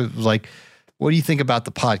 Naylor, I was like, what do you think about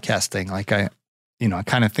the podcast thing? Like, I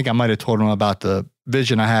kind of think I might have told him about the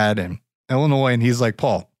vision I had in Illinois. And he's like,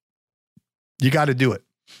 Paul, you got to do it.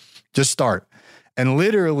 Just start. And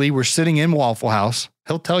literally we're sitting in Waffle House.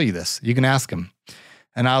 He'll tell you this. You can ask him.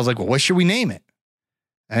 And I was like, well, what should we name it?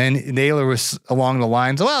 And Naylor was along the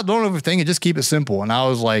lines, well, don't overthink it. Just keep it simple. And I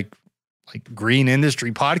was like Green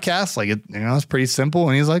Industry Podcast. Like, it's pretty simple.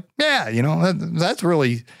 And he's like, yeah, that's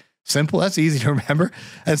really simple. That's easy to remember.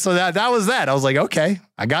 And so that was that. I was like, okay,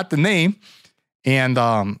 I got the name. And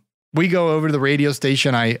we go over to the radio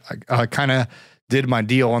station. I kind of did my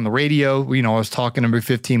deal on the radio. I was talking every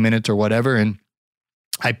 15 minutes or whatever. And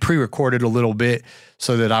I pre-recorded a little bit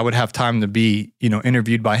so that I would have time to be,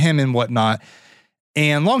 interviewed by him and whatnot.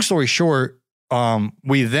 And long story short,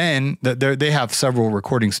 we then, they have several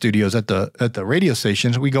recording studios at the radio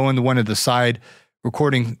stations. We go into one of the side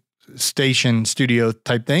recording station studio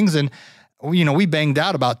type things. And, we banged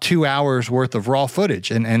out about 2 hours worth of raw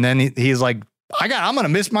footage. And then he's like, I'm going to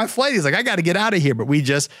miss my flight. He's like, I got to get out of here. But we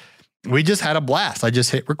just had a blast. I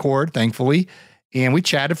just hit record, thankfully. And we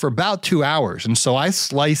chatted for about 2 hours. And so I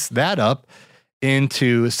sliced that up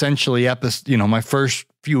into essentially my first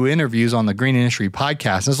few interviews on the Green Industry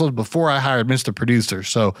Podcast. This was before I hired Mr. Producer.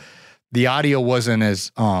 So the audio wasn't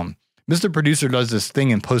as, Mr. Producer does this thing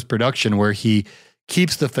in post-production where he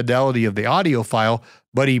keeps the fidelity of the audio file,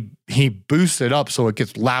 but he boosts it up so it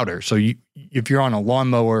gets louder. So if you're on a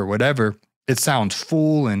lawnmower or whatever, it sounds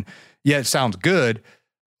full, and it sounds good.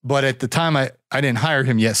 But at the time I didn't hire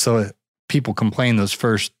him yet. So people complained those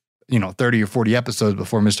first, 30 or 40 episodes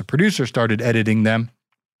before Mr. Producer started editing them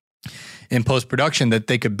in post-production that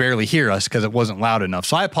they could barely hear us because it wasn't loud enough.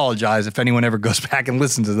 So I apologize if anyone ever goes back and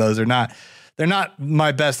listens to those. They're not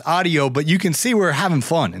my best audio, but you can see we're having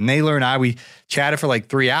fun. And Naylor and we chatted for like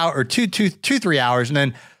 3 hours or 3 hours. And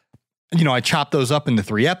then, I chopped those up into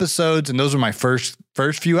 3 episodes, and those were my first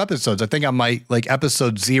few episodes. I think I might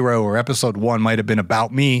episode 0 or episode 1 might've been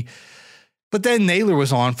about me, but then Naylor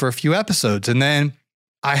was on for a few episodes. And then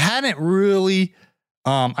I hadn't really,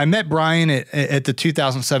 I met Brian at the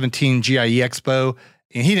 2017 GIE Expo,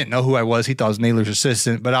 and he didn't know who I was. He thought I was Naylor's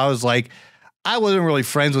assistant, but I was like, I wasn't really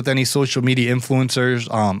friends with any social media influencers.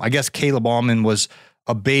 I guess Caleb Allman was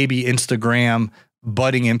a baby Instagram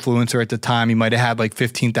budding influencer at the time. He might've had like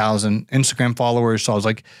 15,000 Instagram followers. So I was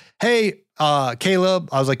like, hey, Caleb,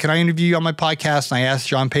 I was like, can I interview you on my podcast? And I asked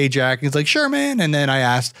John Pajak. He's like, sure, man. And then I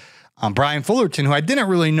asked Brian Fullerton, who I didn't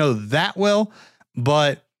really know that well,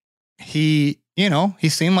 but he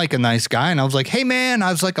seemed like a nice guy. And I was like, hey, man,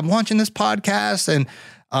 I was like, I'm launching this podcast, and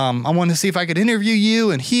I wanted to see if I could interview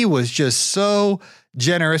you. And he was just so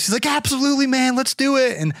generous. He's like, absolutely, man, let's do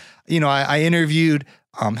it. And, I interviewed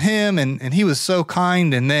him, and he was so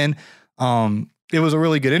kind. And then it was a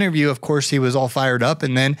really good interview. Of course, he was all fired up,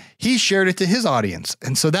 and then he shared it to his audience.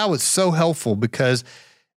 And so that was so helpful because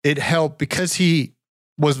it helped, because he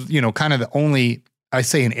was, kind of the only, I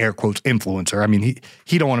say in air quotes, influencer. I mean,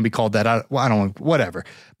 he don't want to be called that. I don't, whatever.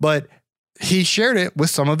 But he shared it with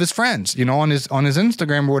some of his friends, on his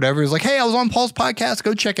Instagram or whatever. He's like, hey, I was on Paul's podcast.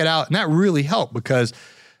 Go check it out. And that really helped, because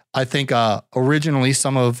I think originally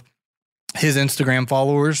some of his Instagram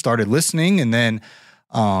followers started listening, and then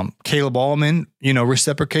Caleb Allman,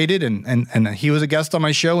 reciprocated, and he was a guest on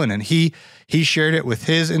my show, and then he shared it with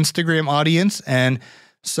his Instagram audience. And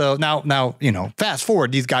so now, fast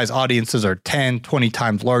forward, these guys' audiences are 10, 20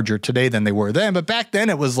 times larger today than they were then. But back then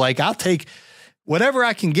it was like, I'll take whatever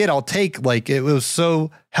I can get. I'll take, like, it was so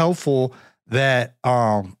helpful that,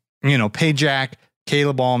 Pajak,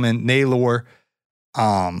 Caleb Allman, Naylor,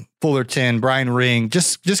 Fullerton, Brian Ring,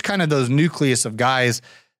 just kind of those nucleus of guys,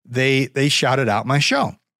 they shouted out my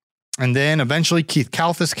show. And then eventually Keith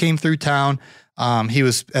Kalfas came through town. He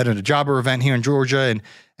was at a jobber event here in Georgia,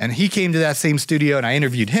 and he came to that same studio, and I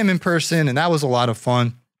interviewed him in person, and that was a lot of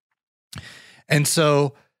fun. And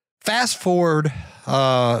so fast forward,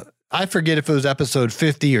 I forget if it was episode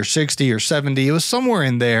 50 or 60 or 70. It was somewhere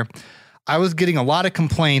in there. I was getting a lot of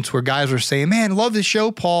complaints where guys were saying, man, love the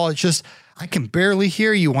show, Paul. It's just, I can barely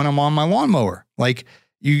hear you when I'm on my lawnmower. Like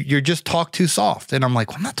you're just talk too soft. And I'm like,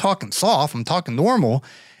 well, I'm not talking soft. I'm talking normal.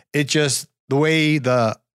 It just, the way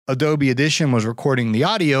the Adobe Audition was recording the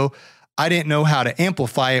audio, I didn't know how to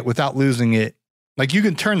amplify it without losing it. Like you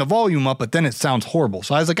can turn the volume up, but then it sounds horrible.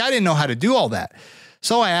 So I was like, I didn't know how to do all that.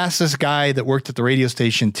 So I asked this guy that worked at the radio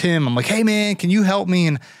station, Tim, I'm like, hey man, can you help me?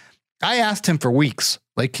 And I asked him for weeks,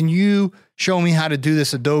 like, can you show me how to do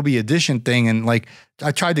this Adobe Audition thing? And like,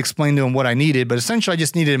 I tried to explain to him what I needed, but essentially I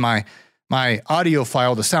just needed my audio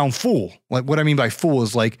file to sound full. Like what I mean by full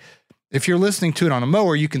is like, if you're listening to it on a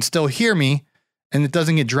mower, you can still hear me and it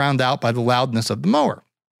doesn't get drowned out by the loudness of the mower.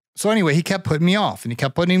 So anyway, he kept putting me off and he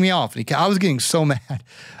kept putting me off. And I was getting so mad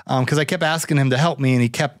because I kept asking him to help me and he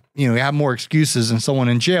kept, he had more excuses than someone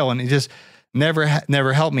in jail and he just never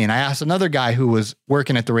helped me. And I asked another guy who was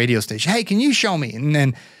working at the radio station, hey, can you show me? And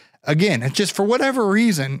then again, it's just for whatever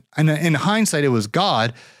reason, and in hindsight, it was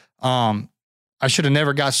God. I should have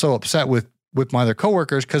never got so upset with my other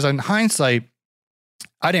coworkers because in hindsight,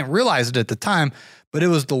 I didn't realize it at the time, but it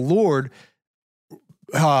was the Lord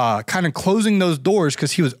kind of closing those doors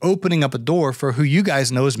because he was opening up a door for who you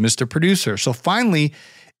guys know as Mr. Producer. So finally,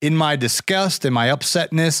 in my disgust and my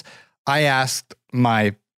upsetness, I asked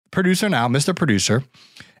my producer now, Mr. Producer,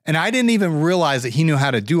 and I didn't even realize that he knew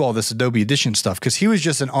how to do all this Adobe Audition stuff because he was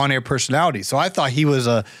just an on-air personality. So I thought he was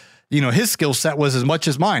his skill set was as much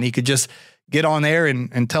as mine. He could just get on there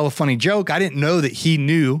and tell a funny joke. I didn't know that he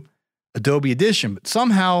knew Adobe Audition, but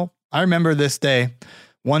somehow I remember this day.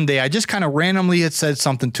 One day I just kind of randomly had said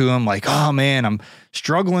something to him like, oh man, I'm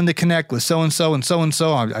struggling to connect with so-and-so and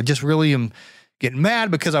so-and-so. I just really am getting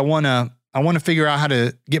mad because I want to figure out how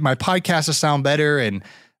to get my podcast to sound better. And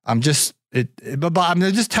I'm just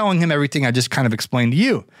telling him everything I just kind of explained to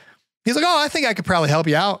you. He's like, oh, I think I could probably help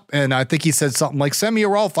you out. And I think he said something like, send me a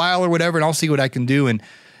raw file or whatever, and I'll see what I can do. And,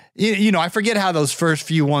 I forget how those first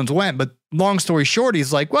few ones went, but long story short,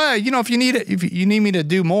 he's like, well, if you need me to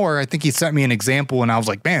do more, I think he sent me an example and I was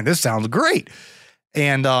like, man, this sounds great.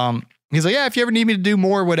 And, he's like, yeah, if you ever need me to do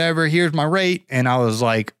more, whatever, here's my rate. And I was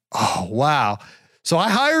like, oh, wow. So I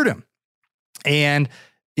hired him and,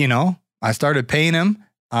 I started paying him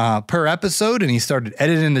per episode and he started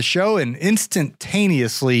editing the show and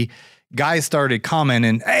instantaneously guys started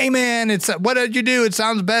commenting, hey man, what did you do? It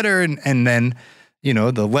sounds better. And then,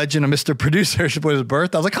 the legend of Mr. Producer was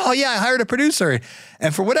birthed. I was like, oh yeah, I hired a producer.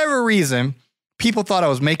 And for whatever reason, people thought I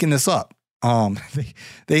was making this up.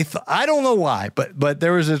 They I don't know why, but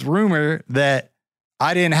there was this rumor that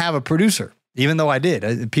I didn't have a producer, even though I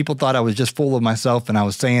did. People thought I was just full of myself and I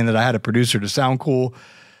was saying that I had a producer to sound cool.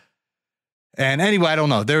 And anyway, I don't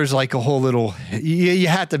know. There's like a whole little, you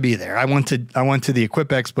had to be there. I went to the Equip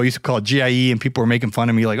Expo, I used to call it GIE, and people were making fun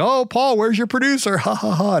of me like, oh, Paul, where's your producer? Ha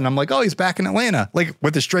ha ha. And I'm like, oh, he's back in Atlanta, like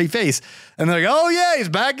with a straight face. And they're like, oh yeah, he's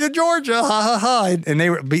back in Georgia. Ha ha ha. And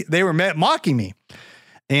they were mocking me.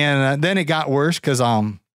 And then it got worse because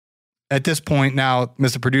at this point now,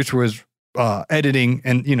 Mr. Producer was editing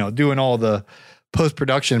and, doing all the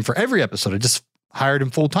post-production for every episode. I just hired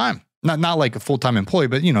him full time. Not like a full-time employee,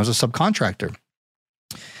 but, as a subcontractor.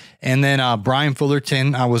 And then Brian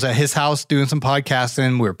Fullerton, I was at his house doing some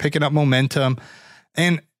podcasting. We were picking up momentum.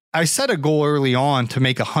 And I set a goal early on to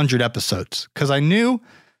make 100 episodes because I knew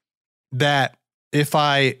that if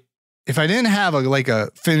I didn't have a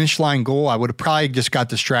finish line goal, I would have probably just got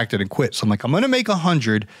distracted and quit. So I'm like, I'm going to make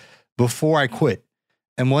 100 before I quit.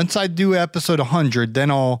 And once I do episode 100, then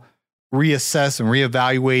I'll reassess and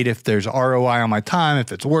reevaluate if there's ROI on my time,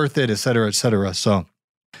 if it's worth it, et cetera, et cetera. So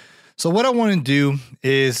what I want to do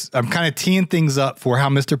is I'm kind of teeing things up for how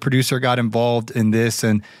Mr. Producer got involved in this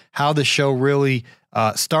and how the show really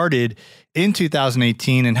started in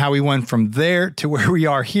 2018 and how we went from there to where we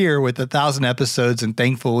are here with 1,000 episodes and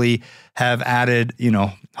thankfully have added,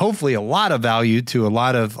 hopefully a lot of value to a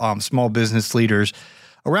lot of small business leaders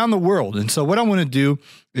around the world. And so what I want to do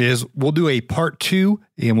is we'll do a part 2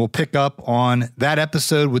 and we'll pick up on that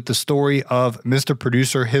episode with the story of Mr.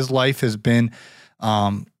 Producer. His life has been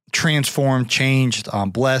transformed, changed,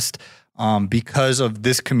 blessed because of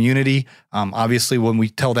this community. Obviously, when we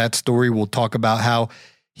tell that story, we'll talk about how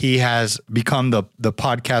he has become the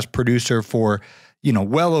podcast producer for,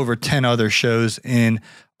 well over 10 other shows in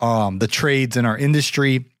the trades in our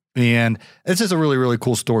industry. And it's just a really, really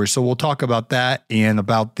cool story. So we'll talk about that and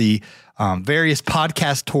about the various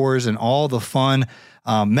podcast tours and all the fun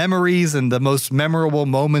memories and the most memorable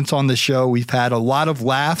moments on the show. We've had a lot of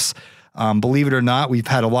laughs. Believe it or not, we've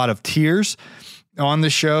had a lot of tears. on the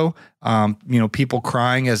show. People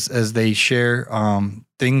crying as they share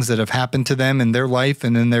things that have happened to them in their life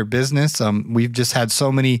and in their business. We've just had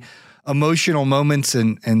so many emotional moments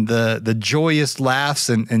and the joyous laughs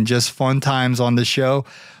and just fun times on the show.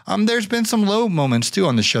 There's been some low moments too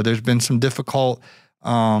on the show. There's been some difficult,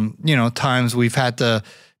 times we've had to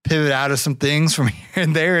pivot out of some things from here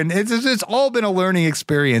and there. And it's all been a learning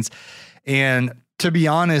experience. And to be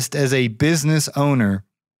honest, as a business owner,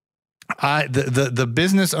 the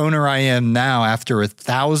business owner I am now, after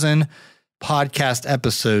 1,000 podcast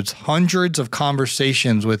episodes, hundreds of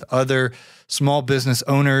conversations with other small business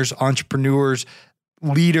owners, entrepreneurs,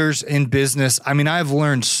 leaders in business. I mean, I've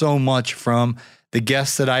learned so much from the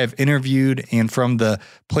guests that I have interviewed and from the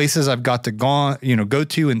places I've got to go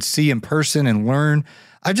to and see in person and learn.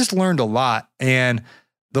 I just learned a lot. And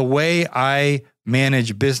the way I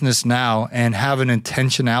manage business now and have an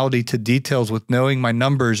intentionality to details with knowing my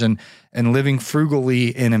numbers and living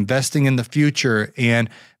frugally and investing in the future and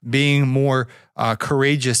being more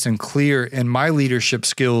courageous and clear in my leadership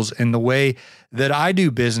skills and the way that I do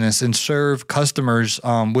business and serve customers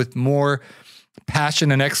with more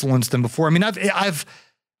passion and excellence than before. I mean, I've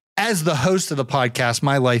as the host of the podcast,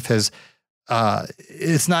 my life has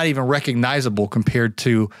it's not even recognizable compared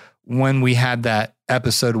to when we had that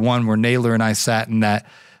episode 1 where Naylor and I sat in that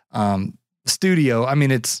studio. I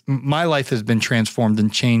mean, my life has been transformed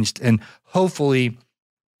and changed, and hopefully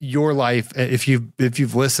your life, if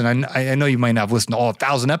you've listened, I know you might not have listened to all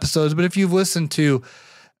 1,000 episodes, but if you've listened to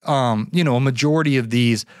a majority of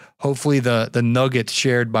these, hopefully the nuggets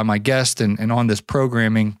shared by my guest and on this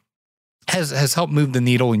programming has helped move the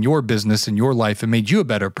needle in your business and your life and made you a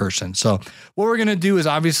better person. So what we're going to do is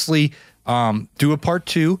obviously do a part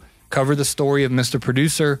 2, cover the story of Mr.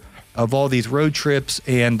 Producer, of all these road trips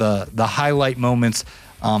and the highlight moments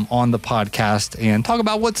on the podcast, and talk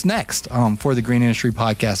about what's next for the Green Industry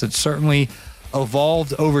Podcast. It's certainly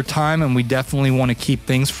evolved over time, and we definitely want to keep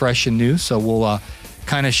things fresh and new. So we'll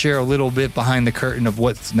kind of share a little bit behind the curtain of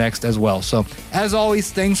what's next as well. So as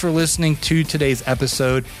always, thanks for listening to today's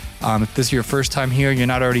episode. If this is your first time here and you're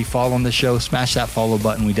not already following the show, smash that follow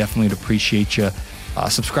button. We definitely would appreciate you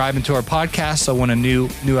subscribing to our podcast, so when a new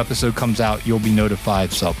episode comes out, you'll be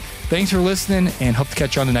notified. So thanks for listening, and hope to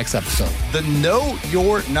catch you on the next episode. The Know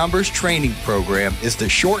Your Numbers training program is the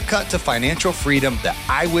shortcut to financial freedom that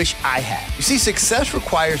I wish I had. You see, success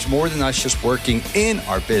requires more than us just working in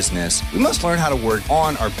our business. We must learn how to work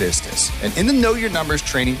on our business. And in the Know Your Numbers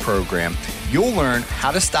training program, you'll learn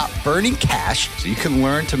how to stop burning cash so you can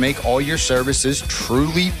learn to make all your services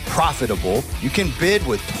truly profitable. You can bid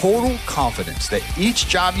with total confidence that each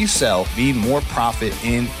job you sell means more profit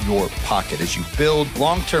in your pocket as you build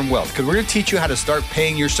long-term wealth. Because we're going to teach you how to start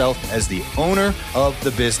paying yourself as the owner of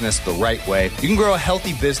the business the right way. You can grow a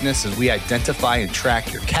healthy business as we identify and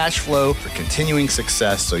track your cash flow for continuing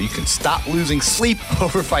success, so you can stop losing sleep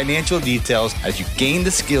over financial details as you gain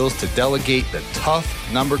the skills to delegate the tough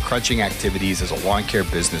number crunching activities as a lawn care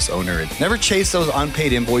business owner and never chase those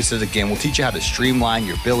unpaid invoices again. We'll teach you how to streamline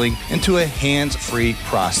your billing into a hands-free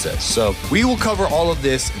process. So we will cover all of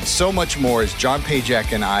this and so much more as John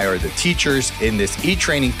Pajak and I are the teachers in this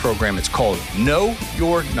e-training program. It's called Know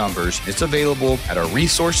Your Numbers. It's available at our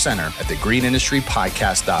resource center at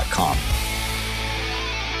thegreenindustrypodcast.com.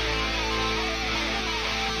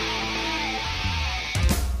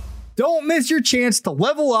 Don't miss your chance to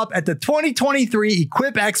level up at the 2023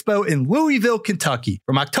 Equip Expo in Louisville, Kentucky.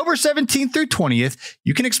 From October 17th through 20th,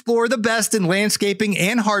 you can explore the best in landscaping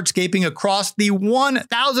and hardscaping across the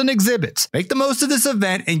 1,000 exhibits. Make the most of this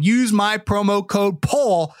event and use my promo code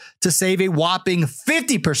PAUL to save a whopping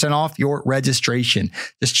 50% off your registration.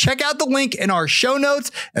 Just check out the link in our show notes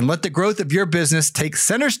and let the growth of your business take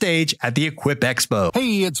center stage at the Equip Expo.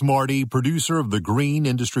 Hey, it's Marty, producer of the Green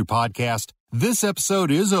Industry Podcast. This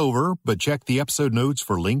episode is over, but check the episode notes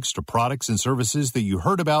for links to products and services that you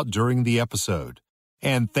heard about during the episode.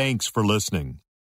 And thanks for listening.